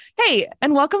Hey,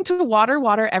 and welcome to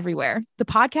Water Everywhere, the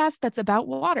podcast that's about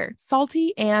water,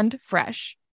 salty and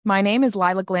fresh. My name is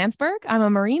Lila Glansberg. I'm a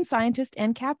marine scientist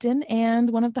and captain, and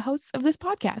one of the hosts of this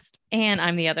podcast. And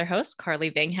I'm the other host,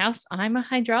 Carly Binghouse. I'm a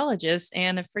hydrologist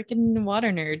and a freaking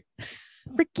water nerd.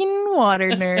 Freaking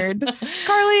water nerd.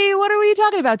 Carly, what are we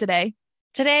talking about today?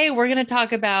 Today, we're going to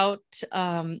talk about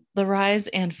the rise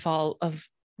and fall of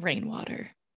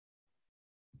rainwater.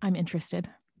 I'm interested.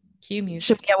 Cue music.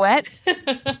 Should we get wet?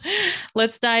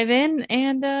 Let's dive in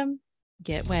and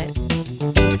get wet.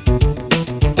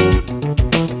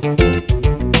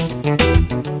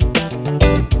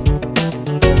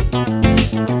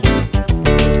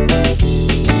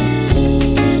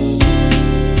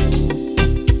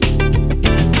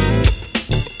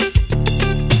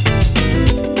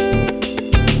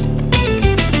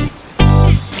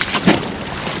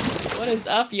 What is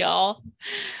up, y'all?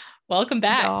 Welcome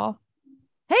back. Y'all.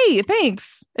 Hey,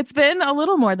 thanks. It's been a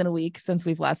little more than a week since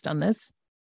we've last done this.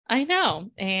 I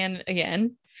know. And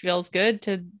again, feels good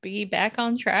to be back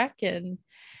on track and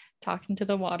talking to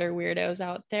the water weirdos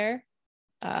out there.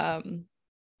 How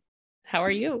are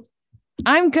you?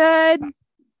 I'm good.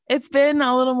 It's been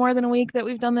a little more than a week that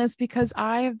we've done this because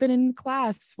I have been in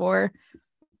class for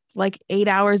like 8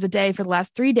 hours a day for the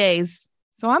last 3 days.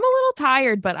 So I'm a little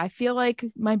tired, but I feel like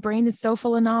my brain is so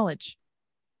full of knowledge.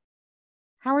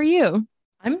 How are you?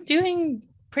 I'm doing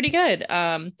pretty good.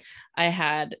 I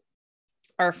had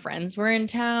our friends were in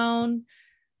town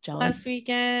last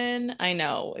weekend. I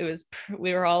know it was,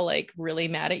 we were all like really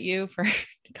mad at you for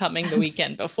coming the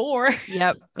weekend before.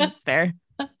 Yep, that's fair.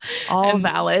 All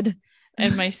valid.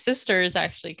 And my sister is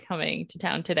actually coming to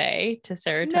town today to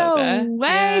Saratoga. No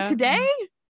way, today?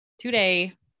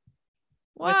 Today.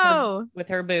 Whoa. With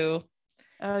her boo.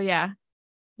 Oh, yeah.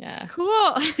 Yeah.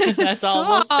 Cool. That's all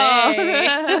we'll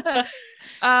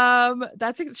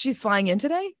say. She's flying in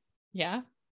today? Yeah.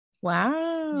 Wow.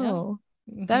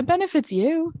 Yeah. Mm-hmm. That benefits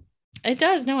you. It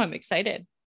does. No, I'm excited.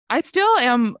 I still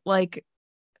am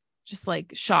just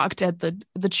shocked at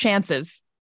the chances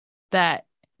that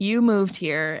you moved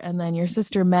here and then your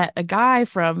sister met a guy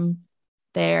from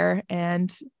there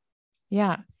and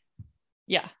yeah.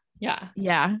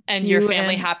 And your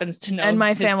family happens to know, and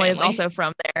my family is also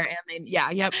from there, and then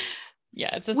yep.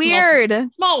 Yeah, it's a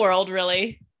weird small world,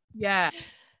 really. Yeah,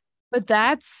 but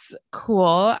that's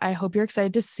cool. I hope you're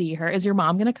excited to see her. Is your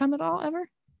mom gonna come at all ever?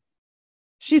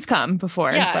 She's come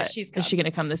before. Yeah, but she's come. Is she gonna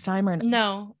come this time or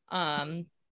no?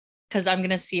 Because I'm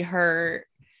gonna see her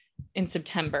in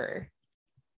September.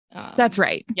 That's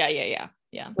right. Yeah.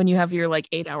 When you have your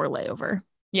 8-hour layover.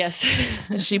 Yes.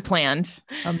 She planned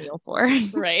a meal for.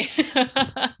 Right.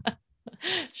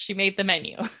 She made the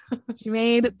menu.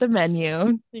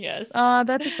 Yes.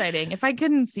 That's exciting. If I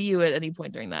couldn't see you at any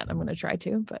point during that, I'm going to try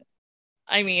to, but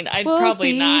I mean, I'd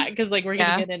probably not, because we're going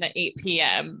to get in at 8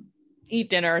 p.m., eat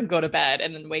dinner and go to bed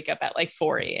and then wake up at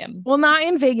 4 a.m. Well, not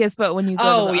in Vegas, but when you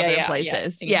go to the other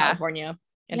places. In California.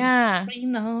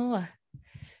 Clean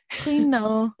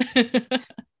no.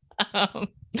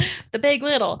 The Big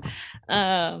Little.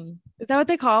 Is that what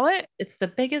they call it? It's the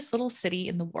biggest little city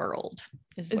in the world.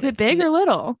 Is it big or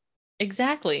little?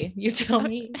 Exactly. You tell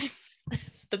me.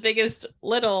 It's the biggest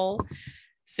little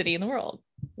city in the world.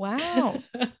 Wow.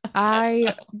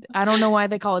 I don't know why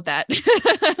they call it that.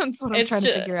 That's what I'm trying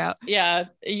to figure out. Yeah.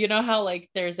 You know how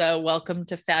there's a welcome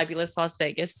to fabulous Las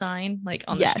Vegas sign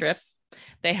on the strip?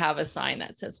 They have a sign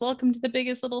that says welcome to the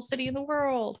biggest little city in the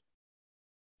world.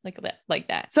 Like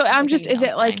that. So I'm just, is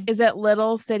it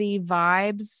little city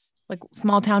vibes, like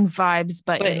small town vibes,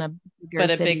 but in a bigger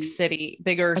city? Big city,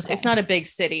 bigger. Okay. It's not a big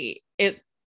city.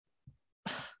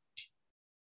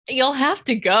 You'll have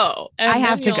to go. I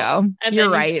have to go. And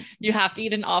you're right. You have to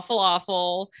eat an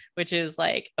awful, which is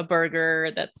a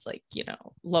burger that's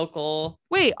local.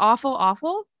 Wait,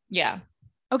 awful? Yeah.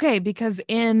 Okay, because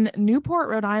in Newport,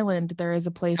 Rhode Island, there is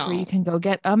a place where you can go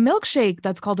get a milkshake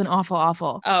that's called an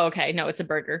awful. Oh, okay. No, it's a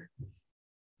burger.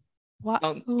 What?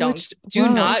 Do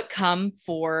not come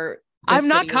for. I'm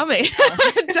not coming.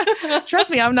 Trust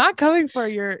me, I'm not coming for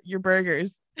your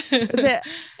burgers.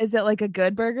 Is it like a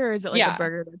good burger, or is it a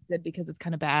burger that's good because it's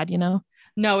kind of bad?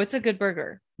 No, it's a good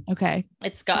burger. Okay.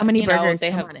 It's got how many burgers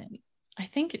they have on it? I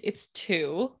think it's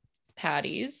 2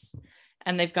 patties.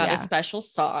 And they've got a special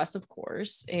sauce, of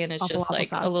course. And it's just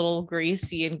a little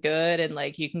greasy and good. And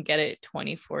you can get it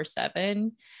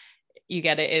 24/7. You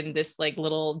get it in this like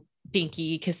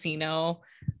dinky casino.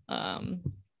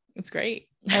 It's great.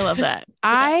 I love that. Yeah.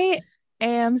 I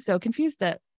am so confused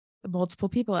that multiple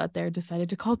people out there decided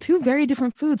to call two very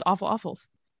different foods awful awfuls.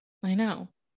 I know.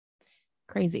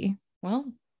 Crazy. Well,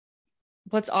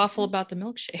 what's awful about the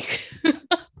milkshake?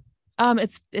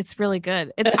 It's really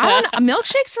good. It's I don't know,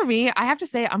 milkshakes for me. I have to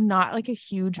say I'm not like a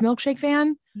huge milkshake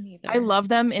fan. Neither. I love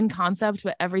them in concept,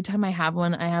 but every time I have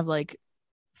one, I have like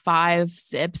 5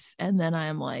 sips, and then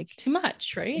I'm like too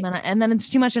much, right? And then it's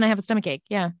too much, and I have a stomach ache.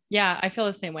 Yeah, I feel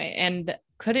the same way. And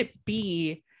could it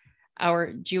be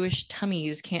our Jewish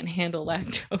tummies can't handle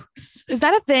lactose? Is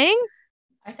that a thing?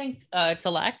 I think it's a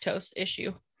lactose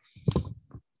issue.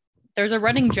 There's a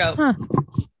running joke.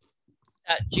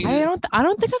 That Jews. I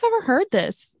don't think I've ever heard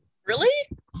this. Really?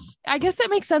 I guess that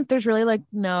makes sense. There's really like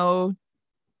no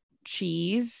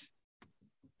cheese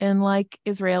in like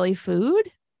Israeli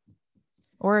food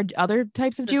or other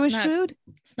types of Jewish food.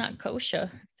 It's not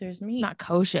kosher. There's meat. It's not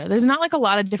kosher. There's not like a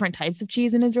lot of different types of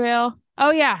cheese in Israel.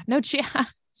 Oh yeah, no cheese.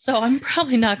 So I'm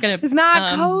probably not gonna. It's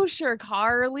not kosher,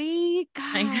 Carly.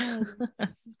 God,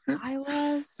 I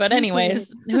was. But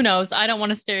anyways, who knows? I don't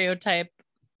want to stereotype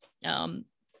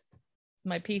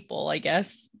my people, I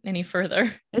guess, any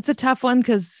further. It's a tough one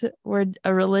because we're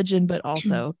a religion, but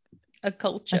also a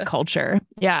culture.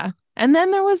 Yeah. And then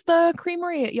there was the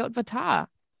creamery at Yotvata.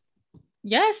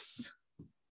 Yes.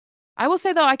 I will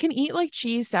say though, I can eat like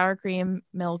cheese, sour cream,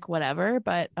 milk, whatever,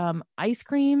 but ice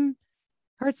cream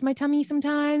hurts my tummy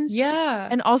sometimes. Yeah.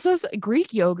 And also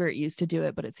Greek yogurt used to do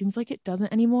it, but it seems like it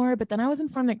doesn't anymore. But then I was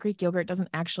informed that Greek yogurt doesn't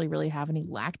actually really have any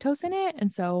lactose in it.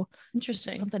 And so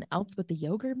interesting. Something else with the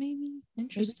yogurt, maybe.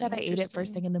 Interesting. Maybe that I ate it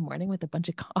first thing in the morning with a bunch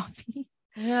of coffee.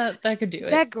 Yeah, that could do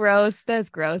it. That's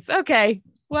gross. Okay.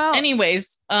 Well,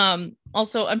 anyways,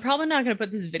 also I'm probably not gonna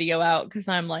put this video out because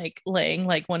I'm like laying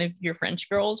like one of your French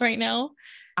girls right now.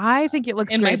 I think it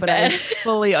looks great, but I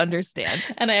fully understand.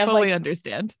 And I have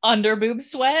under boob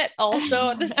sweat also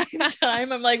at the same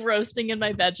time. I'm like roasting in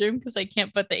my bedroom because I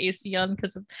can't put the AC on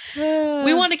because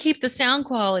we want to keep the sound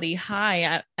quality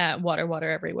high at Water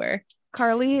Everywhere.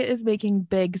 Carly is making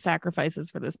big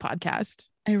sacrifices for this podcast.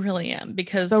 I really am,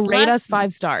 because so rate us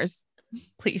 5 stars,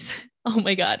 please. Oh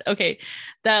my God. Okay.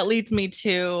 That leads me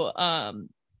to I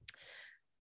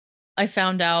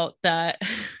found out that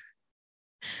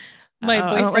my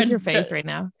boyfriend, I don't like your face right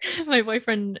now. My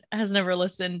boyfriend has never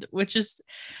listened, which is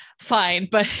fine,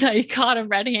 but I caught him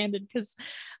red-handed because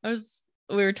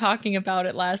we were talking about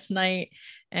it last night,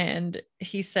 and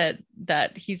he said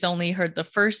that he's only heard the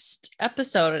first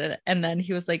episode, and then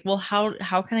he was like, well,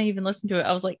 how can I even listen to it?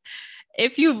 I was like,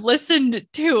 if you've listened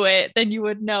to it, then you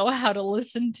would know how to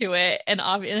listen to it. And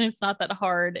it's not that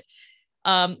hard.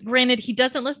 Granted, he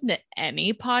doesn't listen to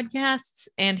any podcasts,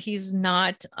 and he's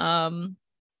not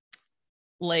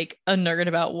like a nerd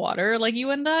about water like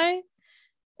you and I.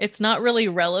 It's not really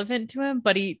relevant to him,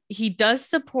 but he does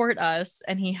support us,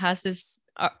 and he has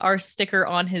our sticker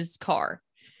on his car.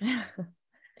 And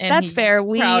that's fair.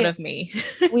 Proud of me.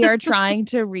 We are trying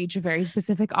to reach a very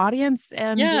specific audience,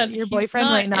 and your boyfriend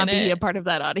might not be a part of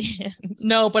that audience.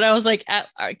 No, but I was like,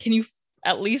 can you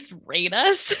at least rate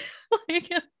us? Like,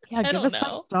 yeah, give us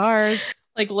 5 stars.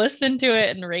 Like, listen to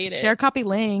it and rate it. Share copy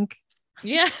link.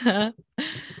 Yeah.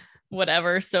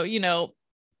 Whatever. So, no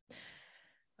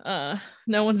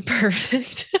one's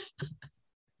perfect.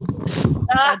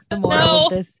 That's the moral of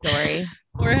this story.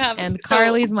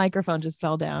 Carly's microphone just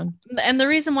fell down. And the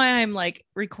reason why I'm like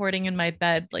recording in my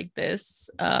bed like this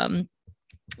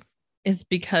is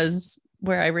because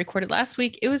where I recorded last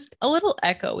week, it was a little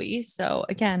echoey. So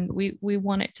again, we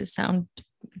want it to sound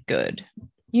good.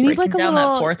 You need like a down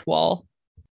little that fourth wall.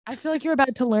 I feel like you're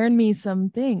about to learn me some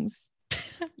things.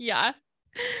 Yeah.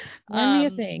 Learn me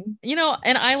a thing.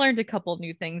 And I learned a couple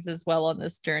new things as well on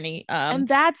this journey. And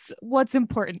that's what's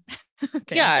important.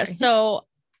 Okay, yeah. So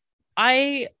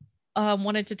I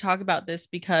wanted to talk about this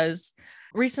because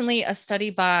recently a study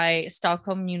by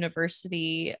Stockholm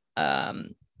University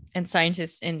and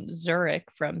scientists in Zurich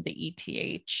from the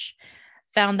ETH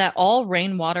found that all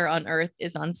rainwater on Earth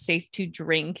is unsafe to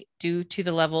drink due to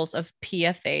the levels of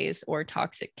PFAS, or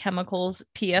toxic chemicals.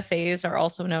 PFAS are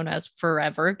also known as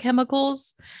forever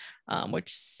chemicals,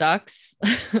 which sucks.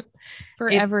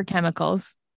 Forever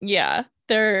chemicals. Yeah.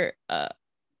 They're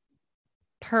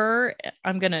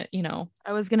I'm gonna,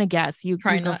 I was gonna guess. You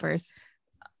go first.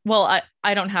 Well,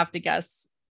 I don't have to guess.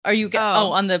 Are you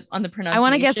on the pronunciation? I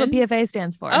want to guess what PFA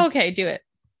stands for. Oh, okay, do it.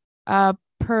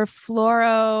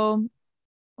 Perfluoro.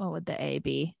 What would the A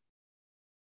be?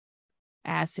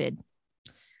 Acid.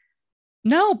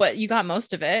 No, but you got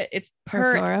most of it. It's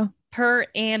perfluoro. Per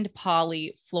and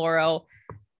polyfluoro.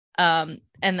 And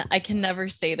I can never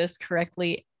say this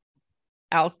correctly.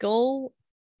 How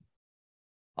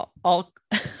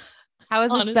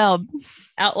is it spelled?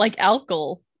 Like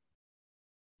alkyl.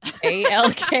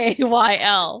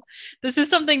 ALKYL. This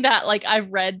is something that like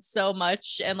I've read so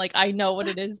much and like I know what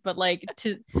it is, but like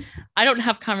I don't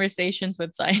have conversations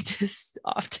with scientists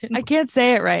often. I can't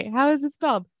say it right. How is it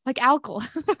spelled? Like alkyl.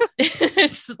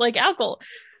 It's like alkyl.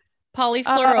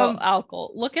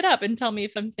 Polyfluoroalkyl. Look it up and tell me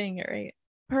if I'm saying it right.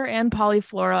 Per and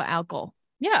polyfluoroalkyl.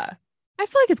 Yeah. I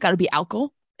feel like it's got to be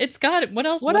alkyl. It's got it. What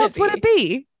else would it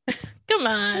be? Come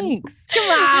on. Thanks. Come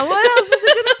on. What else is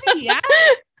it going to be?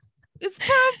 It's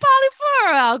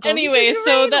polyfluoroalkyl. Anyway,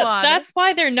 so that's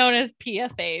why they're known as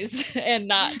PFAs and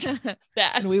not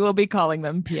that. And we will be calling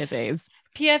them PFAs.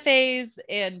 PFAs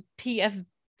and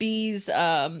PFBs,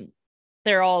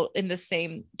 they're all in the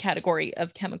same category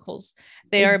of chemicals.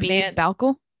 They are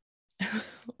Balkyl.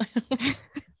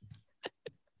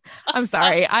 I'm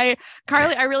sorry.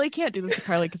 Carly, I really can't do this to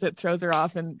Carly because it throws her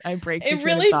off and I break it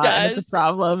really does. And it's a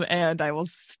problem and I will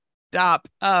stop.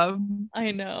 I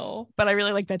know. But I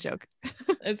really like that joke.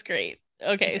 It's great.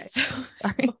 Okay. So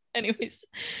anyways,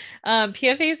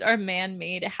 PFAS are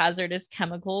man-made hazardous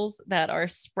chemicals that are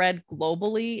spread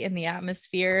globally in the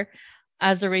atmosphere.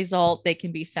 As a result, they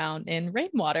can be found in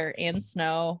rainwater and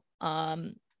snow,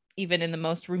 even in the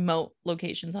most remote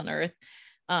locations on Earth.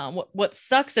 What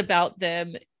sucks about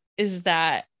them is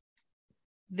that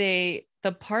the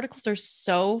particles are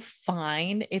so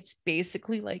fine. It's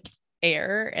basically like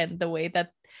air, and the way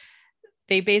that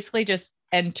they basically just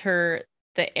enter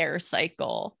the air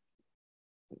cycle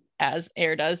as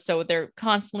air does. So they're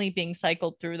constantly being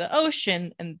cycled through the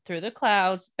ocean and through the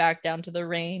clouds, back down to the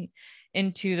rain,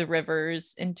 into the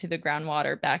rivers, into the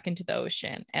groundwater, back into the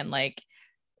ocean. And like,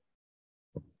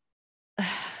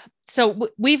 so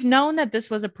we've known that this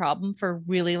was a problem for a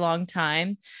really long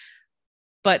time,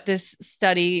 but this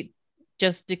study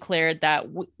just declared that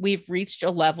we've reached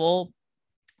a level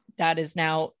that is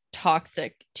now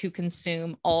toxic to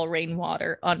consume all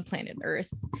rainwater on planet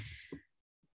Earth,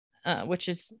 which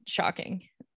is shocking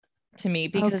to me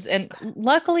because, and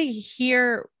luckily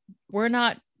here, we're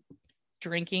not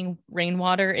drinking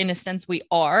rainwater. In a sense, we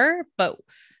are, but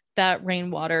that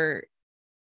rainwater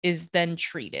is then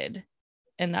treated.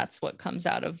 And that's what comes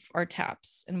out of our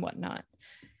taps and whatnot.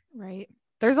 Right.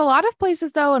 There's a lot of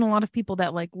places though, and a lot of people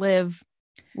that like live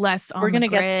less on the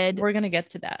grid. We're going to get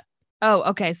to that.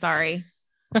 Oh, okay. Sorry.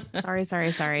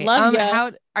 Sorry. Love ya.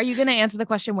 How are you going to answer the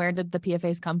question? Where did the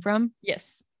PFAS come from?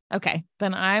 Yes. Okay.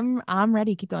 Then I'm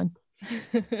ready. Keep going.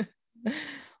 Let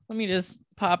me just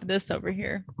pop this over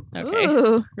here. Okay.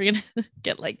 Ooh. We're going to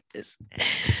get like this.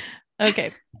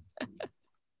 Okay.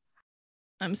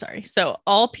 I'm sorry. So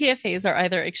all PFAs are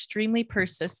either extremely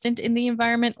persistent in the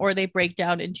environment or they break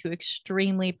down into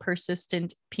extremely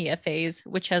persistent PFAs,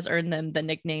 which has earned them the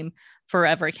nickname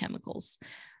forever chemicals.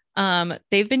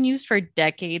 They've been used for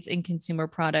decades in consumer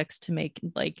products to make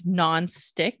like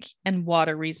non-stick and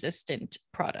water resistant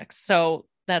products. So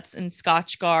that's in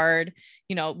Scotch Guard,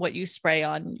 you know, what you spray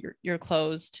on your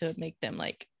clothes to make them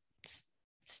like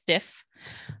stiff,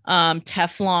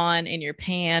 Teflon in your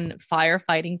pan,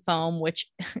 firefighting foam,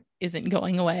 which isn't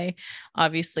going away,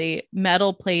 obviously,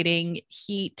 metal plating,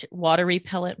 heat, water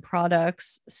repellent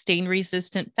products, stain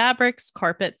resistant fabrics,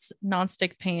 carpets,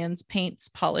 nonstick pans, paints,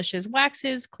 polishes,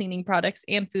 waxes, cleaning products,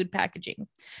 and food packaging.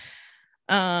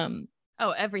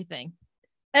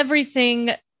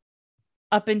 Everything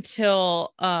up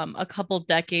until a couple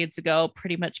decades ago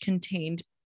pretty much contained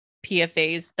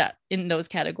PFAs that in those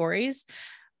categories.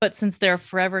 But since they're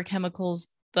forever chemicals,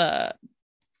 there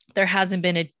hasn't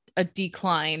been a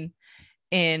decline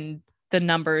in the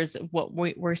numbers of what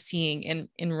we're seeing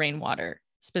in rainwater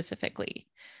specifically.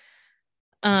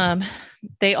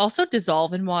 They also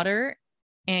dissolve in water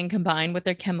and combine with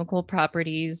their chemical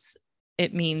properties.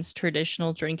 It means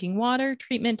traditional drinking water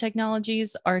treatment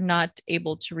technologies are not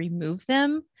able to remove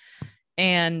them.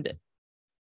 And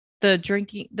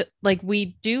we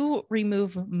do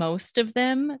remove most of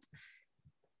them.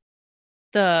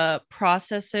 The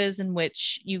processes in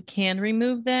which you can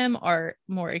remove them are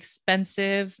more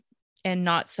expensive and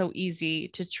not so easy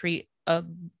to treat a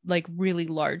like really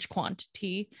large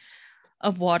quantity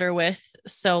of water with.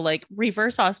 So like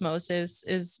reverse osmosis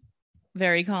is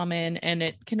very common and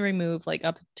it can remove like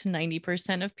up to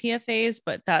 90% of PFAs,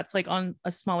 but that's like on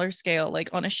a smaller scale,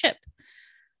 like on a ship.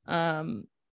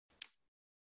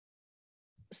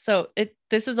 So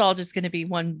this is all just going to be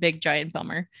one big giant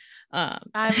bummer.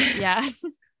 Yeah.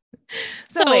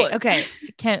 So wait, okay.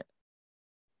 Can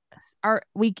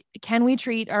we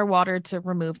treat our water to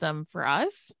remove them for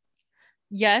us?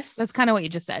 Yes. That's kind of what you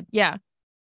just said. Yeah.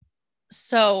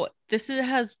 So this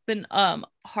has been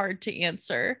hard to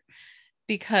answer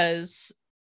because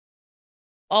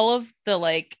all of the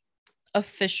like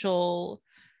official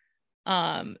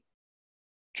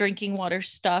drinking water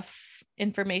stuff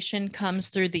information comes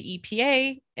through the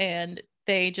EPA, and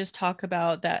they just talk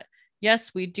about that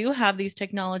yes, we do have these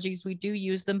technologies, we do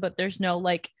use them, but there's no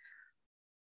like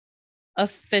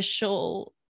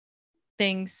official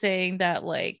thing saying that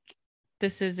like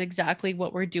this is exactly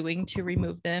what we're doing to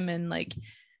remove them. And like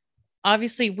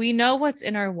obviously we know what's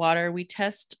in our water. We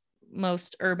test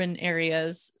most urban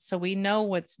areas, so we know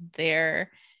what's there.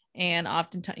 And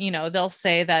oftentimes, you know, they'll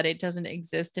say that it doesn't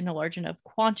exist in a large enough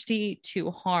quantity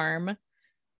to harm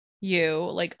you.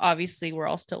 Like obviously we're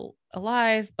all still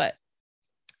alive, but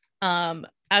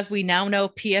as we now know,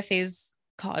 PFAS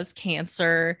cause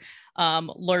cancer,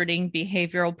 learning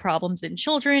behavioral problems in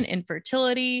children,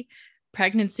 infertility,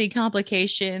 pregnancy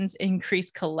complications,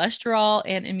 increased cholesterol,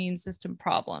 and immune system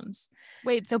problems.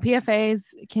 Wait, so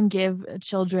PFAS can give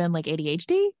children like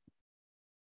ADHD?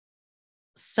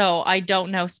 So I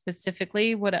don't know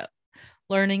specifically what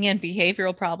learning and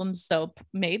behavioral problems. So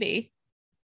maybe.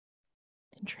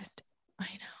 Interesting. I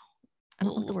know. I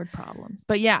don't love the word problems,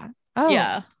 but yeah. Oh,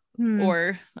 yeah.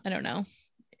 Or I don't know.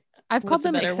 I've called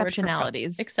them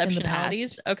exceptionalities.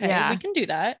 Exceptionalities. Okay, yeah. We can do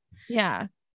that. Yeah.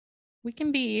 We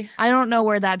can be. I don't know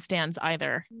where that stands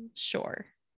either. Sure.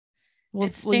 We'll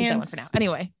use that one for now.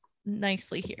 Anyway.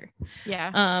 Nicely here.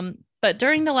 Yeah. But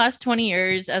during the last 20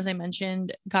 years, as I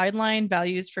mentioned, guideline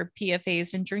values for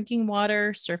PFAS in drinking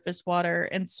water, surface water,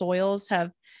 and soils have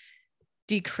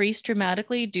decreased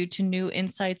dramatically due to new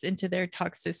insights into their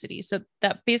toxicity. So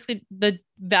that basically the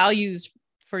values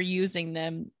for using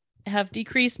them have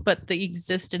decreased, but the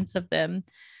existence of them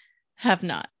have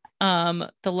not.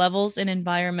 The levels in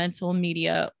environmental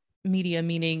media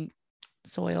meaning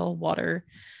soil, water,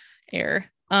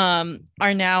 air,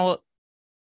 are now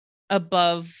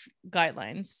above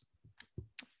guidelines.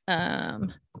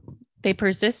 They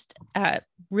persist at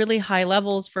really high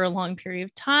levels for a long period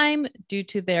of time due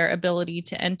to their ability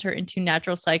to enter into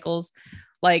natural cycles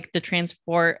like the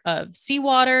transport of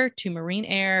seawater to marine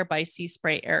air by sea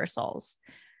spray aerosols.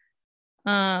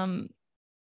 And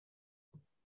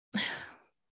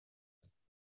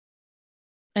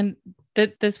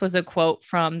this was a quote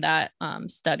from that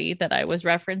study that I was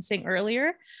referencing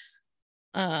earlier.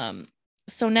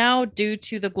 So now, due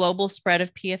to the global spread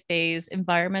of PFAS,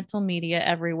 environmental media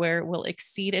everywhere will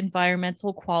exceed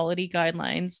environmental quality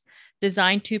guidelines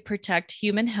designed to protect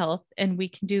human health, and we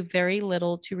can do very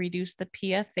little to reduce the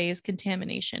PFAS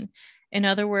contamination. In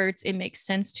other words, it makes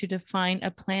sense to define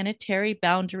a planetary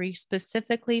boundary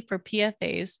specifically for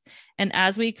PFAS, and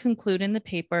as we conclude in the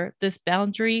paper, this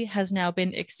boundary has now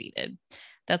been exceeded.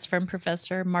 That's from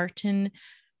Professor Martin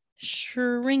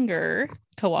Schringer,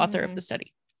 co-author of the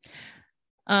study.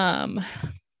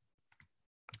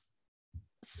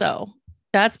 So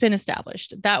that's been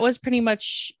established. That was pretty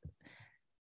much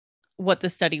what the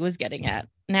study was getting at.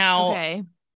 Now,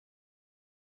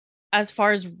 as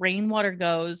far as rainwater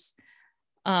goes,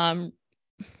 lots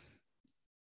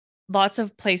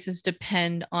of places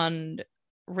depend on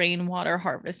rainwater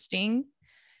harvesting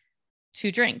to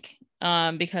drink,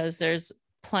 because there's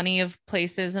plenty of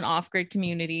places and off-grid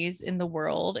communities in the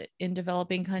world, in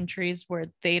developing countries, where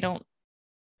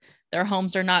their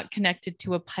homes are not connected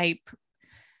to a pipe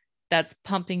that's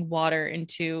pumping water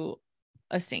into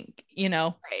a sink, you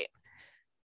know? Right.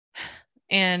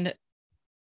 And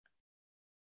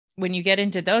when you get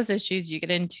into those issues, you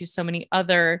get into so many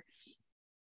other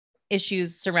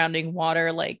issues surrounding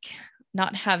water, like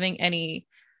not having any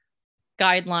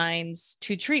guidelines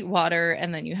to treat water.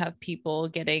 And then you have people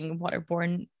getting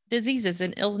waterborne diseases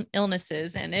and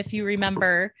illnesses. And if you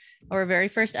remember our very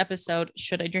first episode,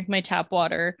 Should I Drink My Tap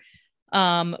Water?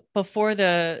 Before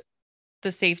the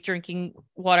Safe Drinking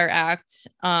Water Act,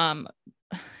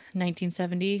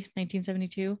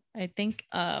 1972, I think,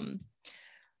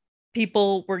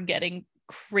 people were getting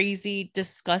crazy,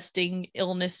 disgusting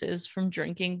illnesses from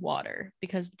drinking water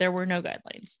because there were no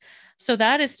guidelines. So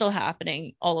that is still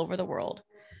happening all over the world.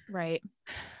 Right.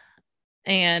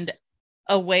 And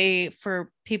a way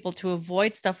for people to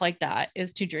avoid stuff like that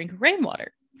is to drink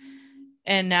rainwater.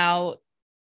 And now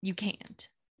you can't,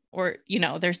 or, you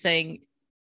know, they're saying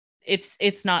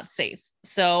it's not safe.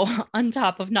 So on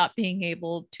top of not being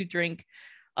able to drink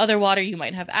other water you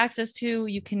might have access to,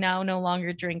 you can now no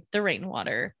longer drink the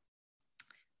rainwater.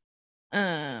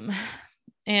 And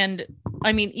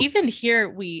I mean, even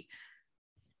here,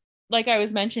 like I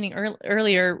was mentioning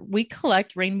earlier, we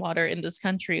collect rainwater in this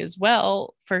country as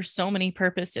well for so many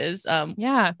purposes.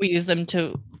 We use them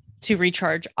to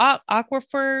recharge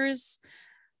aquifers.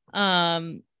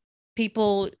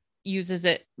 People uses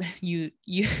it.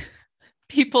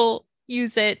 People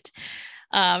use it,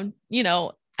 you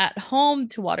know, at home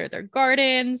to water their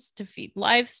gardens, to feed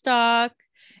livestock.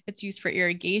 It's used for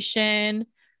irrigation.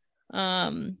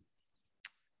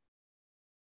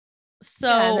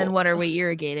 And then what are we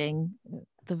irrigating?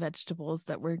 The vegetables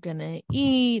that we're gonna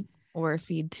eat or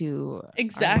feed to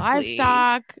our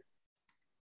livestock.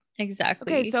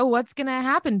 Exactly. Okay, so what's gonna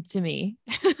happen to me?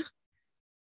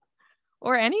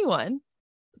 Or anyone?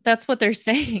 That's what they're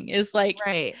saying, is like,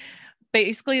 right.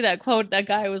 Basically that quote, that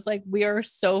guy was like, we are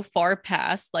so far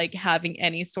past like having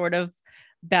any sort of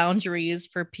boundaries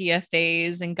for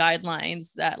PFAS and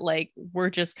guidelines that like we're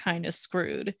just kind of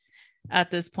screwed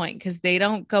at this point, because they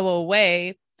don't go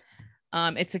away.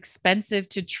 It's expensive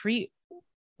to treat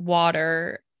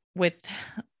water with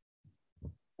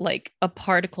like a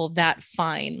particle that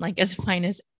fine, like as fine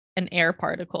as an air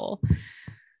particle.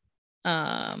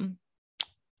 And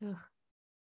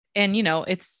you know,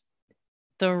 it's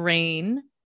the rain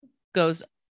goes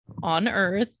on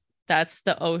Earth. That's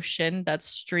the ocean. That's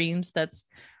streams. That's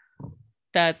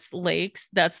lakes.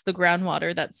 That's the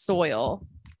groundwater. That's soil.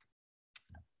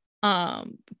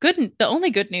 The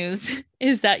only good news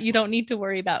is that you don't need to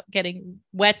worry about getting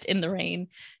wet in the rain.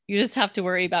 You just have to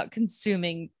worry about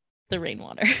consuming the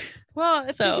rainwater. Well,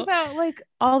 think about like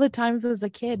all the times as a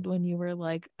kid when you were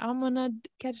like, I'm gonna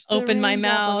catch the open my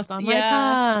mouth on my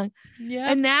tongue.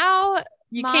 Yeah. And now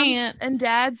you moms can't. And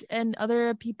dads and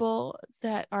other people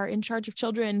that are in charge of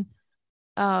children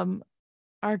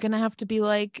are gonna have to be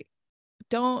like,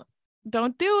 don't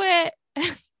do it.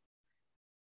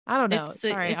 I don't know. It's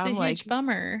a huge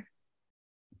bummer.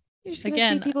 You're just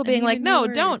gonna see people being like, no,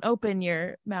 don't open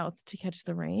your mouth to catch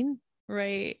the rain.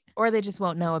 Right. Or they just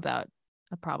won't know about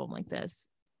a problem like this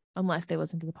unless they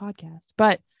listen to the podcast.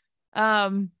 But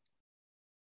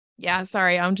yeah,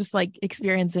 sorry, I'm just like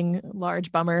experiencing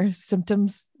large bummer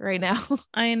symptoms right now.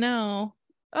 I know.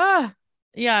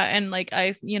 Yeah, and like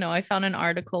I found an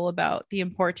article about the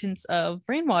importance of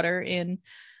rainwater in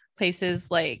places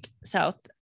like Southeast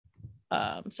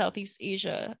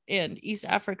Asia and East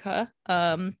Africa.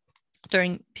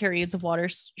 During periods of water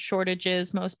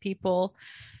shortages, most people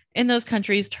in those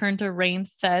countries turn to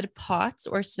rain-fed pots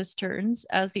or cisterns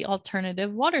as the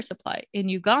alternative water supply. In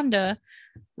Uganda,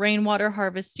 rainwater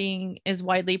harvesting is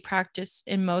widely practiced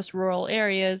in most rural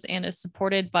areas and is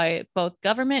supported by both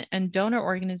government and donor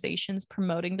organizations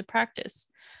promoting the practice.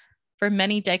 For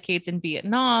many decades in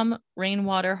Vietnam,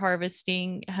 rainwater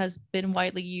harvesting has been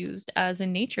widely used as a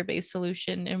nature-based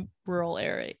solution in rural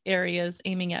areas,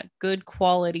 aiming at good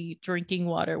quality drinking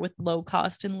water with low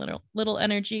cost and little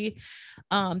energy.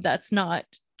 That's not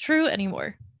true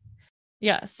anymore.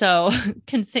 Yeah, so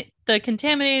the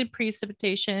contaminated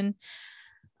precipitation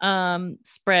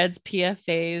spreads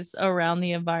PFAS around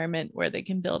the environment where they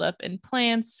can build up in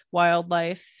plants,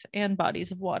 wildlife, and bodies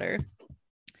of water.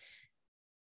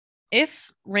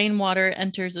 If rainwater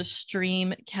enters a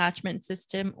stream, catchment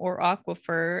system, or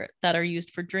aquifer that are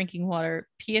used for drinking water,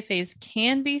 PFAS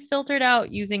can be filtered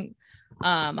out using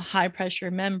high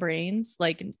pressure membranes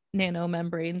like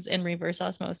nanomembranes and reverse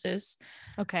osmosis.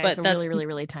 Okay, but so that's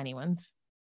really tiny ones.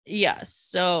 Yeah,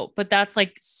 so but that's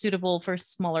like suitable for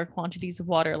smaller quantities of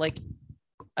water, like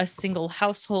a single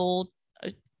household,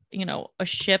 a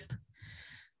ship,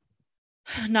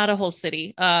 not a whole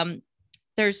city.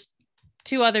 There's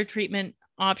two other treatment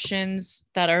options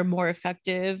that are more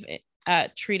effective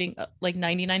at treating like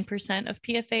 99% of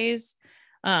PFAS.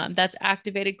 That's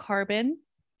activated carbon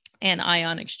and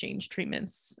ion exchange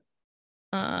treatments.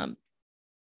 They're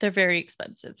very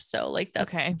expensive. So like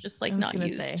that's just like not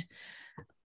used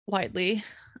widely.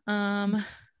 And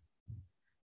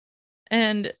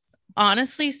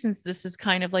honestly, since this is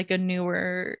kind of like a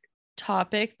newer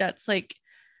topic, that's like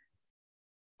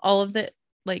all of the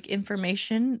like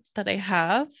information that I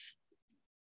have.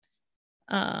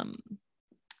 I'm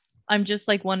just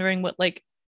like wondering what like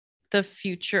the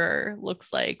future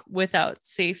looks like without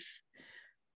safe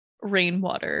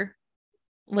rainwater.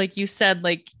 Like you said,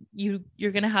 like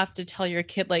you're gonna have to tell your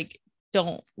kid like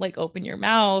don't like open your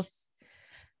mouth.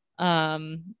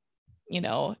 It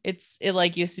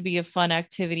like used to be a fun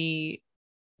activity,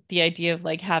 the idea of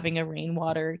like having a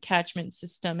rainwater catchment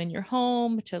system in your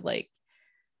home to like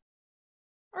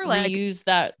or like use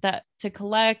that to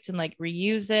collect and like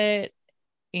reuse it.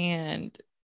 And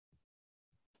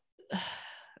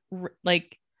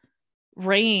like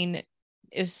rain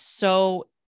is so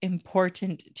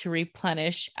important to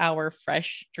replenish our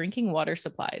fresh drinking water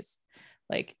supplies.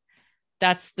 Like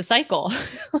that's the cycle.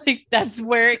 Like that's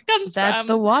where it comes from. That's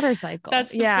the water cycle.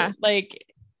 That's like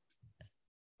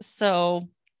so.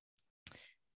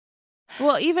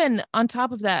 Well, even on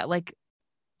top of that, like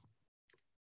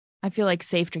I feel like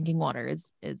safe drinking water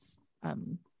is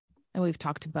and we've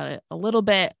talked about it a little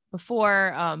bit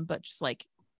before, but just like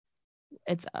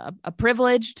it's a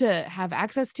privilege to have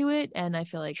access to it. And I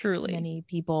feel like truly many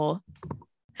people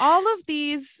all of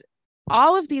these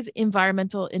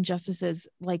environmental injustices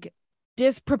like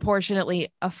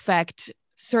disproportionately affect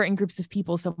certain groups of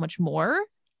people so much more.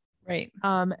 Right.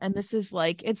 And this is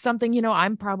like, it's something, you know,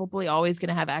 I'm probably always going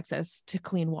to have access to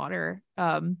clean water.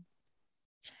 And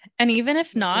even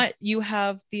if not, you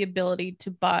have the ability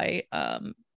to buy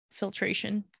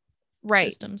filtration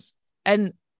systems.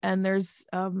 And there's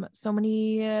so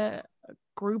many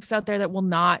groups out there that will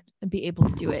not be able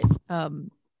to do it.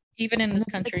 Even in this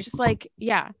country. It's just like,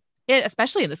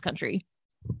 especially in this country.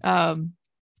 And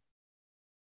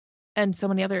so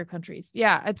many other countries.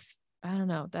 Yeah, it's, I don't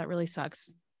know, that really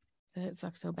sucks. It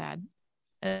sucks so bad.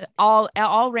 How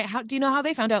do you know how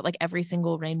they found out like every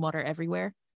single rainwater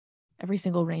everywhere? Every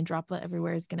single rain droplet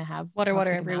everywhere is going to have water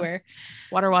everywhere.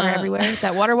 Water everywhere.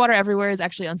 That water everywhere is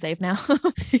actually unsafe now.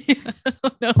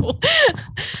 No.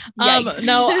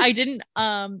 No, I didn't.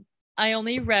 I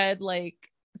only read like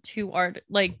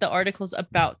the articles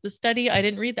about the study. I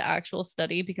didn't read the actual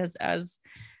study because, as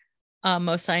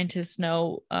most scientists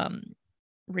know,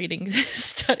 reading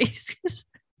studies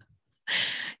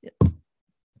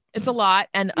it's a lot,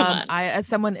 and I, as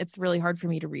someone, it's really hard for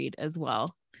me to read as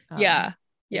well.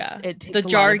 It takes the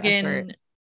jargon,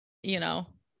 you know,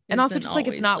 and also just like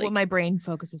it's not what my brain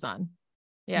focuses on.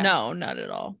 No, not at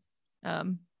all.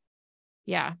 And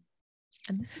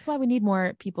this is why we need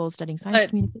more people studying science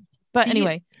communication. But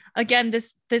anyway, again,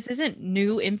 this isn't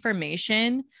new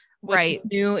information. What's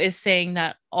new is saying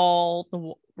that all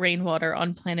the rainwater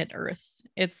on planet Earth,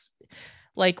 it's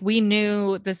like, we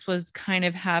knew this was kind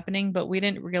of happening, but we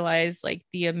didn't realize like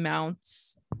the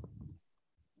amounts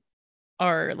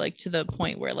are like to the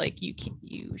point where like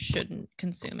you shouldn't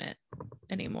consume it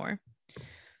anymore.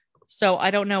 So I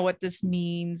don't know what this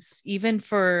means even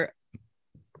for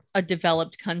a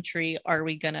developed country. Are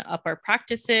we going to up our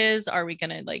practices? Are we going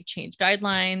to like change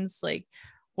guidelines? Like,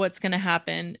 what's going to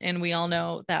happen? And we all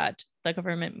know that the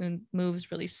government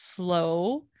moves really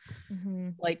slow.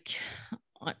 Like,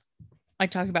 I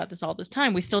talk about this all this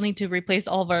time. We still need to replace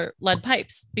all of our lead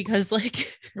pipes because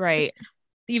like,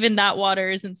 even that water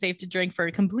isn't safe to drink for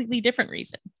a completely different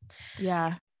reason.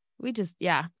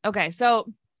 Okay.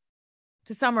 So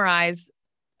to summarize,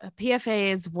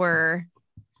 PFAS were,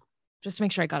 just to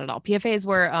make sure I got it all, PFAS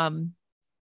were,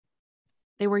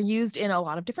 they were used in a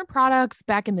lot of different products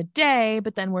back in the day,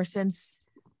 but then were since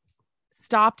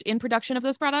stopped in production of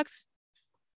those products.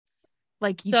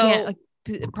 Like you can't, like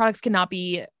products cannot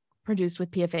be produced with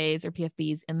PFAS or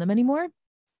PFBs in them anymore.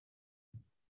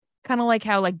 Kind of like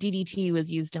how like DDT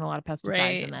was used in a lot of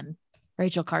pesticides, and then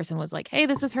Rachel Carson was like, hey,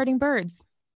 this is hurting birds.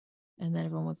 And then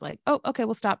everyone was like, oh, okay,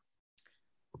 we'll stop.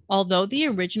 Although the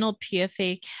original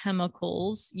PFA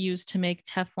chemicals used to make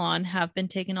Teflon have been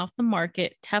taken off the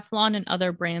market, Teflon and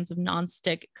other brands of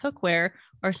nonstick cookware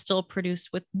are still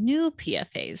produced with new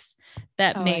PFAs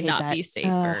that may not be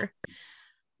safer.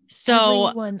 So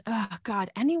everyone,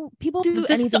 people do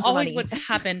this is always what's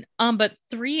happened. But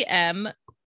 3M,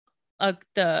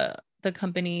 the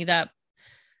company that,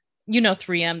 you know,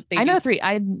 3M. I know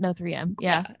 3M.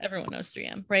 Yeah, everyone knows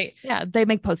 3M, right? Yeah, they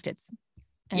make Post-its.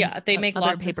 They make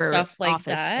lots of stuff like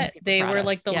that. They were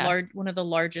like one of the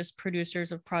largest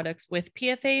producers of products with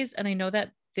PFAs, and I know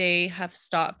that they have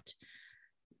stopped.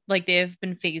 Like, they have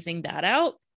been phasing that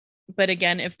out. But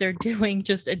again, if they're doing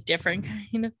just a different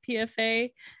kind of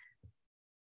PFA,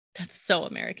 that's so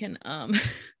American. To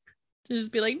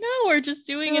just be like, no, we're just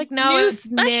doing a new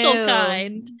special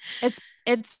kind.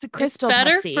 It's the crystal. It's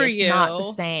better Pepsi. for you. It's not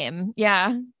the same.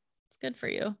 Yeah, it's good for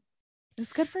you.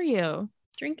 It's good for you.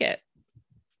 Drink it.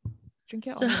 All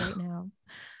right now.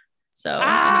 So,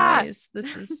 anyways,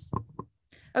 this is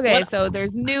okay. So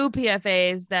there's new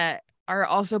PFAs that are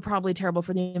also probably terrible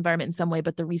for the environment in some way,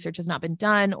 but the research has not been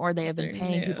done, or they have been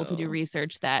paying people to do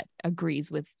research that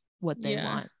agrees with what they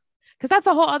want. Because that's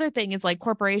a whole other thing. Is like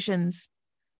corporations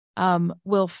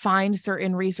will find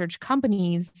certain research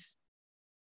companies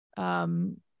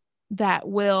that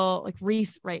will like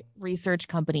research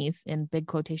companies in big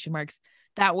quotation marks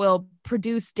that will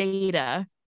produce data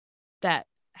that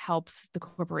helps the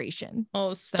corporation.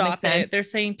 Oh, stop it. They're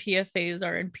saying PFAs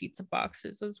are in pizza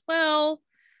boxes as well.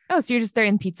 Oh, so they're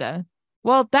in pizza.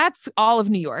 Well, that's all of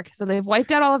New York. So they've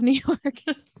wiped out all of New York.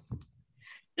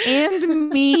 And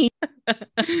me.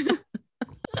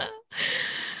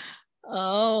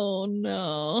 Oh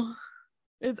no.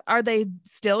 Are they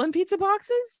still in pizza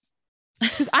boxes?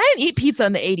 Because I didn't eat pizza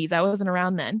in the 80s. I wasn't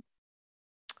around then.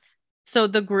 So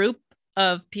the group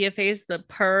of PFAs, the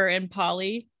per and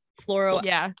poly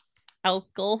fluoroalkyl,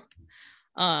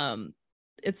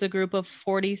 it's a group of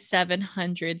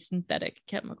 4,700 synthetic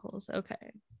chemicals.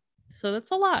 Okay, so that's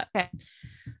a lot. Okay.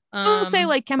 I will say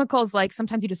like chemicals, like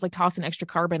sometimes you just like toss an extra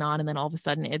carbon on and then all of a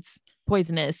sudden it's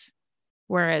poisonous.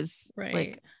 Whereas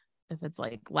like if it's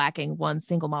like lacking one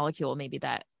single molecule, maybe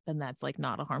then that's like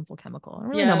not a harmful chemical. I don't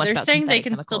really know much they're about saying they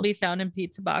can chemicals. still be found in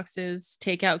pizza boxes,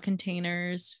 takeout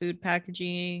containers, food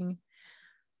packaging,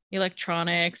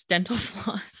 electronics, dental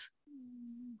floss.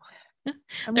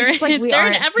 I mean, just like we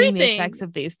aren't seeing the effects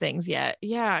of these things yet.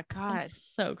 Yeah, God, that's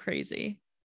so crazy.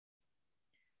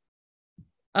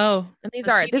 Oh, and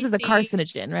this is a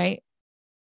carcinogen, right?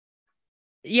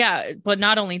 Yeah, but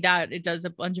not only that, it does a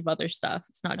bunch of other stuff.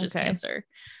 It's not just cancer.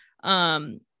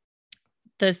 The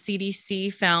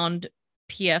CDC found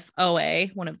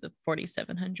PFOA, one of the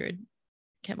 4,700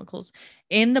 chemicals,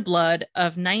 in the blood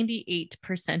of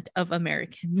 98% of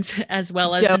Americans, as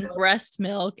well as in breast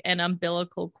milk and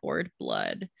umbilical cord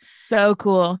blood. So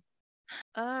cool.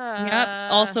 Yep.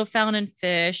 Also found in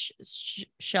fish,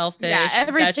 shellfish,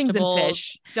 everything's vegetables. In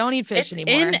fish. Don't eat fish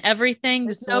anymore. In everything,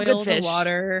 the soil, the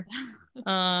water.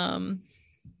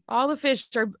 All the fish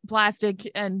are plastic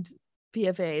and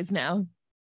PFAS now.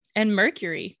 And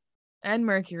mercury.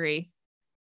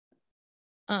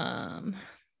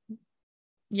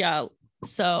 Yeah.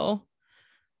 So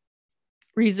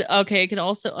okay, it can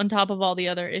also, on top of all the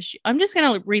other issues, I'm just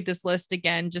gonna read this list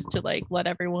again just to like let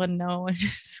everyone know and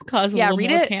just cause a little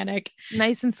more panic.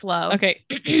 Nice and slow. Okay.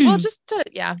 Well, just to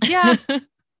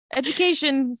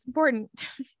education is important.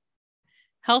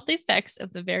 Health effects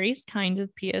of the various kinds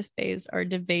of PFAS are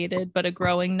debated, but a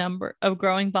growing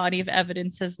body of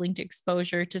evidence has linked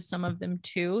exposure to some of them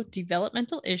to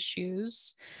developmental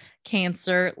issues,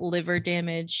 cancer, liver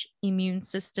damage, immune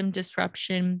system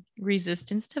disruption,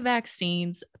 resistance to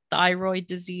vaccines, thyroid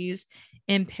disease,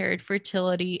 impaired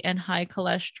fertility, and high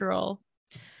cholesterol.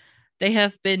 They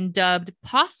have been dubbed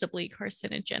possibly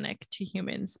carcinogenic to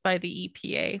humans by the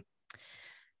EPA.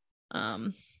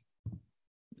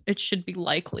 It should be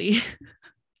likely,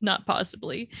 not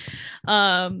possibly.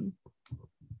 A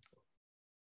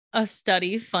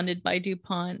study funded by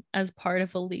DuPont as part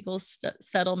of a legal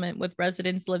settlement with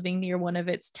residents living near one of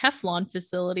its Teflon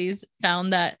facilities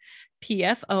found that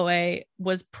PFOA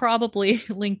was probably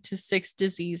linked to 6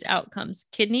 disease outcomes: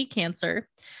 kidney cancer,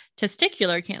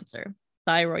 testicular cancer,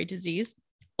 thyroid disease,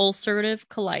 ulcerative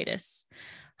colitis,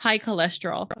 high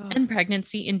cholesterol, and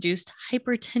pregnancy-induced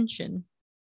hypertension.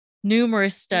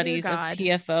 Numerous studies of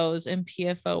PFOs and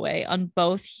PFOA on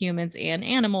both humans and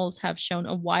animals have shown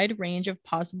a wide range of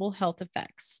possible health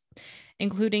effects,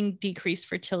 including decreased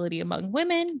fertility among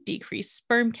women, decreased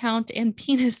sperm count, and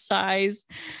penis size.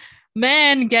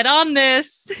 Men, get on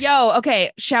this. Yo, okay.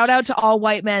 Shout out to all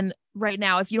white men right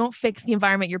now. If you don't fix the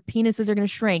environment, your penises are going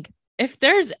to shrink. If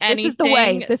there's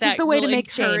anything, this is the way to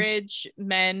make encourage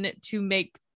men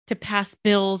to pass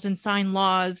bills and sign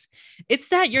laws, it's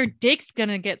that your dick's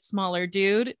gonna get smaller,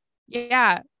 dude.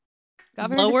 Yeah.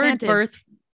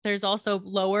 There's also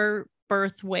lower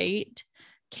birth weight,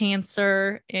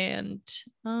 cancer, and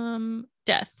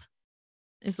death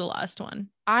is the last one.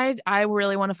 I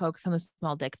really want to focus on the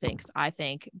small dick thing, because I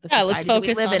think the society that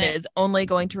we live in is only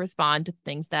going to respond to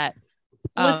things that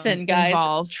listen,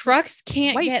 guys, trucks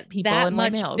can't get that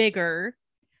much bigger,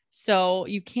 so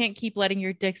you can't keep letting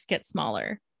your dicks get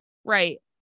smaller. Right.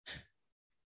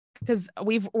 Because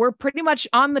we're pretty much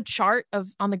on the chart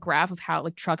on the graph of how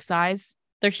like truck size.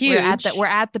 They're huge. We're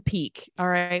at the peak. All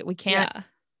right. We can't. Yeah.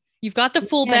 You've got the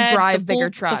full beds, drive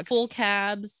bigger trucks, the full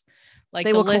cabs, like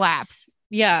they will collapse.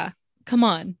 Yeah. Come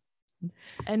on.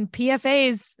 And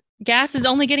PFAS. Gas is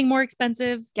only getting more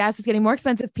expensive.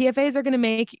 PFAS are going to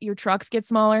make your trucks get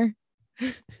smaller.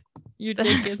 Your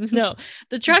dick gets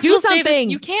the trucks will stay.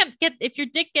 You can't get, if your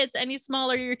dick gets any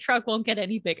smaller, your truck won't get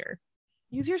any bigger.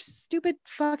 Use your stupid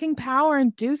fucking power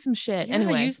and do some shit. Yeah,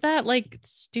 anyway, use that like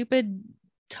stupid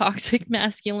toxic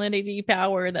masculinity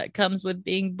power that comes with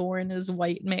being born as a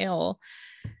white male.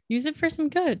 Use it for some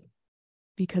good.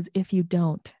 Because if you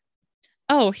don't,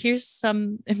 here's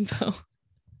some info.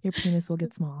 Your penis will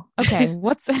get small. Okay,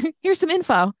 here's some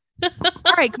info.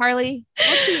 All right, Carly,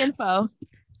 what's the info?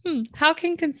 How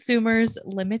can consumers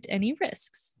limit any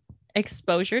risks?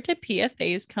 Exposure to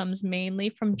PFAS comes mainly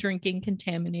from drinking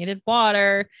contaminated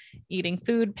water, eating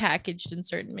food packaged in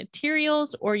certain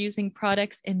materials, or using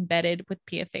products embedded with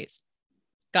PFAS.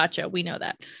 Gotcha. We know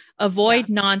that. Avoid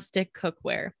nonstick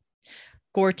cookware.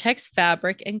 Gore-Tex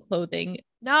fabric and clothing.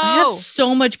 No. I have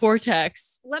so much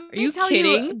Gore-Tex. Are you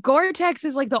kidding? You, Gore-Tex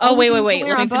is like the only wait.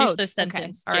 Let me finish this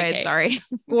sentence. Okay. All right, sorry.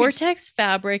 Gore-Tex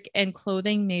fabric and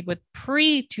clothing made with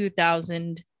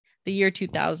the year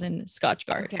 2000 Scotch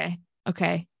Guard.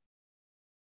 Okay.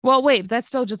 Well, wait, that's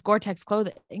still just Gore-Tex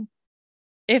clothing.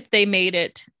 If they made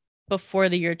it before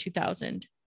the year 2000.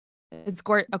 It's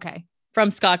okay. From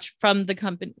the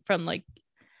company, from like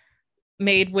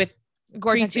made with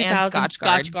Gore-Tex and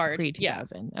Scotch Guard pre-2000. Yeah.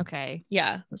 Okay.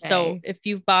 So if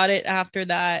you've bought it after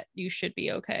that, you should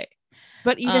be okay.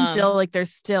 But even still, like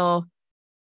there's still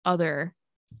other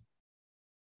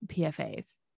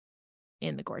PFAS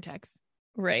in the Gore-Tex.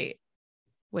 Right.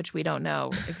 Which we don't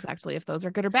know exactly if those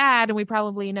are good or bad, and we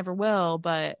probably never will,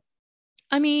 but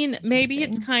I mean, maybe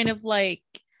it's kind of like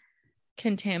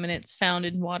contaminants found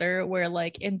in water where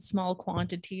like in small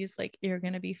quantities, like you're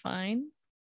going to be fine.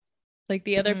 Like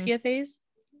the other PFAS.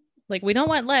 Like we don't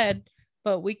want lead,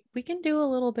 but we can do a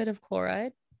little bit of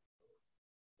chloride.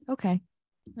 Okay.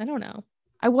 I don't know.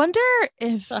 I wonder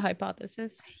if the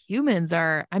hypothesis humans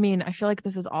are, I mean, I feel like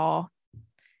this is all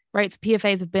right. So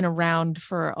PFAS have been around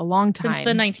for a long time. Since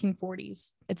the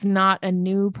 1940s. It's not a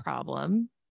new problem.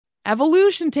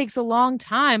 Evolution takes a long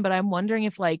time, but I'm wondering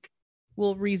if like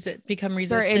will become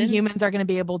resistant. Certain humans are going to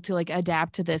be able to like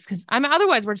adapt to this, because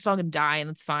otherwise we're just all going to die and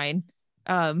it's fine.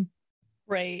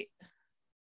 Right.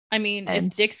 I mean,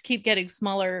 if dicks keep getting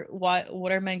smaller, what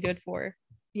are men good for?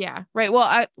 Yeah. Right.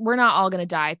 Well, we're not all going to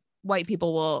die. White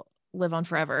people will live on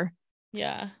forever.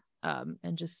 Yeah.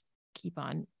 And just keep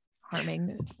on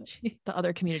harming the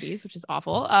other communities, which is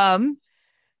awful.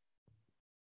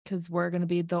 Because we're going to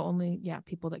be the only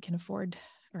people that can afford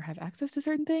or have access to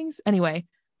certain things. Anyway,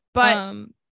 but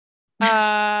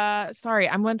sorry,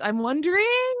 I'm wondering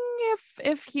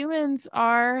if humans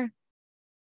are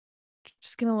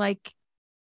just gonna like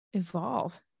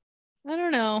evolve. I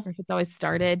don't know. Or if it's always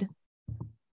started.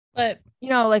 But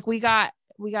like we got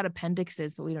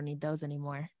appendixes, but we don't need those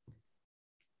anymore.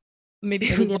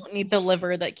 Maybe we won't need the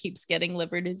liver that keeps getting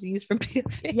liver disease from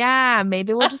PFAS. Yeah,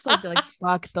 maybe we'll just like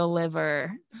fuck the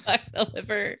liver. Fuck the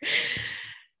liver.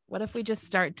 What if we just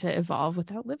start to evolve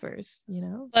without livers,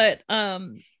 But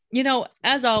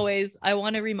as always, I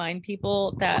want to remind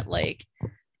people that like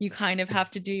you kind of have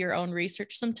to do your own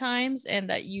research sometimes, and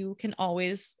that you can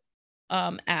always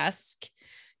ask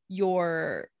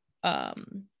your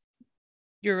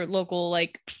local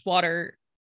like water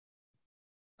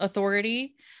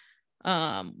authority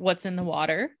what's in the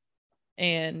water.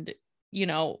 And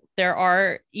there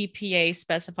are EPA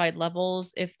specified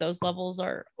levels. If those levels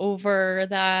are over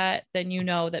that, then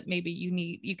that maybe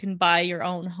you can buy your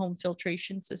own home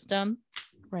filtration system.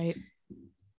 Right.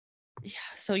 Yeah.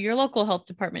 So your local health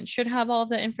department should have all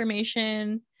the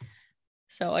information.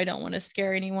 So I don't want to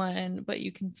scare anyone, but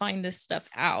you can find this stuff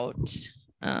out.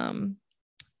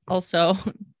 Also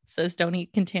says don't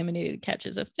eat contaminated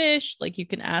catches of fish. Like you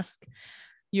can ask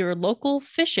your local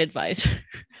fish advisor.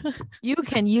 You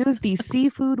can use the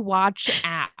Seafood Watch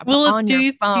app on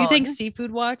your phone. Do you think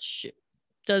Seafood Watch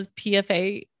does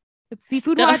PFA?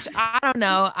 Seafood Watch, I don't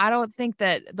know. I don't think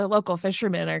that the local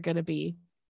fishermen are going to be.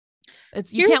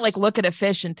 You can't like look at a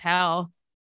fish and tell.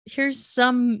 Here's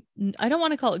some, I don't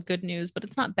want to call it good news, but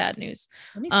it's not bad news.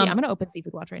 Let me see. I'm going to open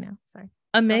Seafood Watch right now. Sorry.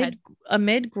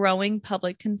 Amid growing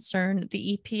public concern,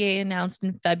 the EPA announced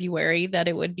in February that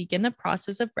it would begin the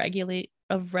process of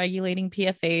regulating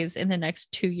PFAS in the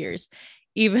next 2 years,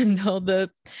 even though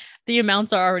the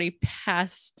amounts are already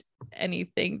past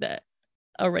anything that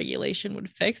a regulation would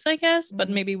fix, I guess. Mm-hmm. But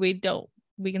maybe we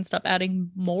can stop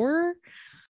adding more.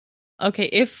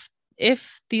 Okay,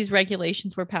 if these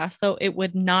regulations were passed, though, it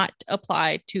would not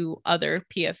apply to other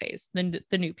PFAS,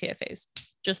 the new PFAS,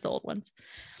 just the old ones.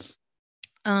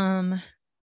 Some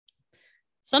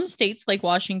states like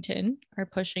Washington are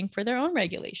pushing for their own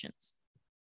regulations.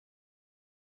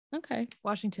 Okay.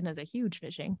 Washington has a huge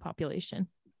fishing population.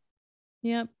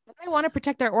 Yep. They want to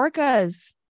protect their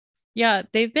orcas. Yeah,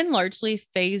 they've been largely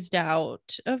phased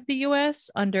out of the US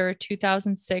under a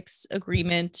 2006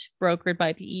 agreement brokered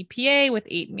by the EPA with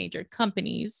 8 major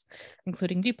companies,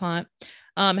 including DuPont.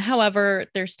 However,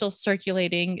 they're still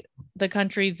circulating the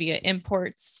country via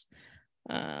imports.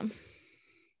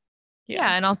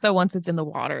 Yeah, and also once it's in the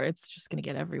water, it's just going to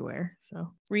get everywhere.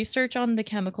 So research on the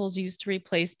chemicals used to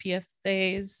replace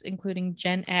PFAS, including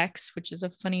Gen X, which is a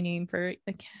funny name for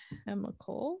a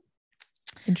chemical.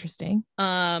 Interesting.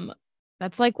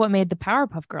 That's like what made the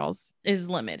Powerpuff Girls. Is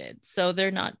limited. So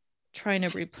they're not trying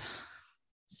to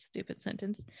stupid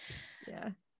sentence.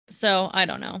 Yeah. So I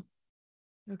don't know.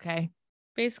 Okay.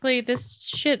 Basically, this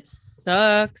shit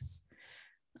sucks.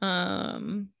 Yeah.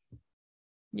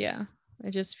 I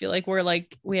just feel like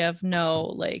we have no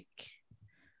like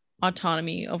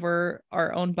autonomy over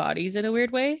our own bodies in a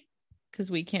weird way,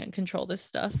 because we can't control this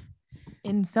stuff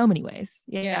in so many ways.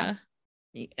 Yeah.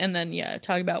 And then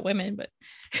talk about women, but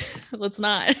let's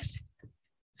not.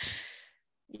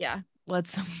 Yeah,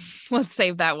 let's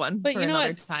save that one. But for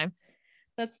another time.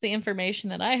 That's the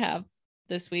information that I have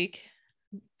this week.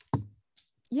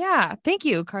 Yeah. Thank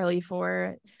you, Carly,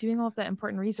 for doing all of that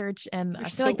important research. And I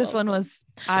feel like this one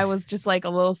I was just like a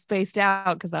little spaced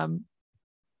out because I'm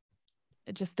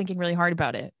just thinking really hard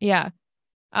about it. Yeah.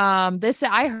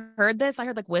 I heard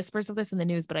like whispers of this in the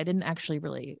news, but I didn't actually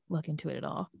really look into it at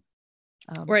all.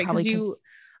 Right. Because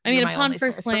upon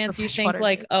first glance, you think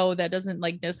like, oh, that doesn't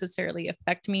like necessarily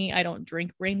affect me. I don't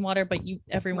drink rainwater, but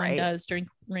everyone does drink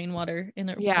rainwater in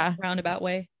a roundabout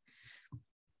way.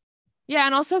 Yeah.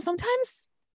 And also sometimes,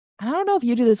 I don't know if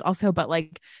you do this also, but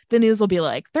like the news will be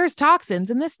like, there's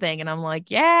toxins in this thing. And I'm like,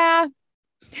 yeah.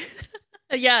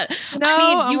 Yeah. No,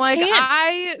 I mean,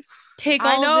 I take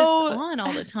all of this on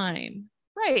all the time.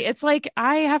 Right. It's like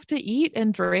I have to eat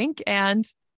and drink and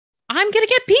I'm going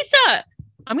to get pizza.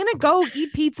 I'm going to go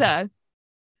eat pizza.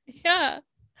 Yeah.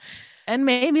 And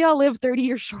maybe I'll live 30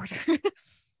 years shorter.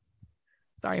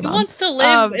 Sorry, Who Mom. wants to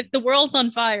live if the world's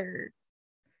on fire?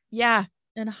 Yeah.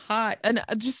 And hot. And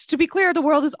just to be clear, the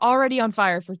world is already on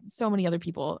fire for so many other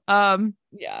people.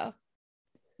 Yeah.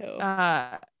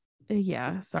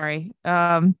 Yeah, sorry.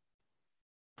 Anyway,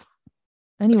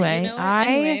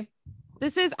 I'm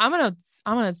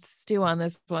gonna stew on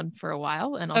this one for a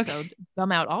while and also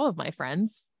bum out all of my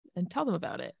friends and tell them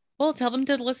about it. Well, tell them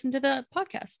to listen to the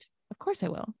podcast. Of course I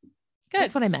will. Good.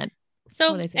 That's what I meant.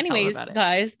 So anyways,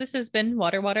 guys, this has been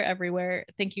Water Everywhere.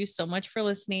 Thank you so much for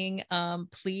listening.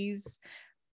 Please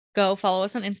go follow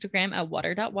us on Instagram at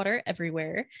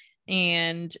water.watereverywhere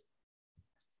and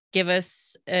give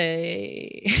us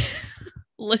a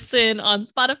listen on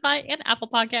Spotify and Apple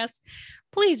Podcasts.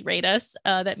 Please rate us.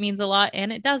 That means a lot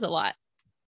and it does a lot.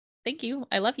 Thank you.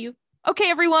 I love you. Okay,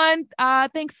 everyone.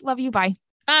 Thanks. Love you. Bye.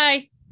 Bye.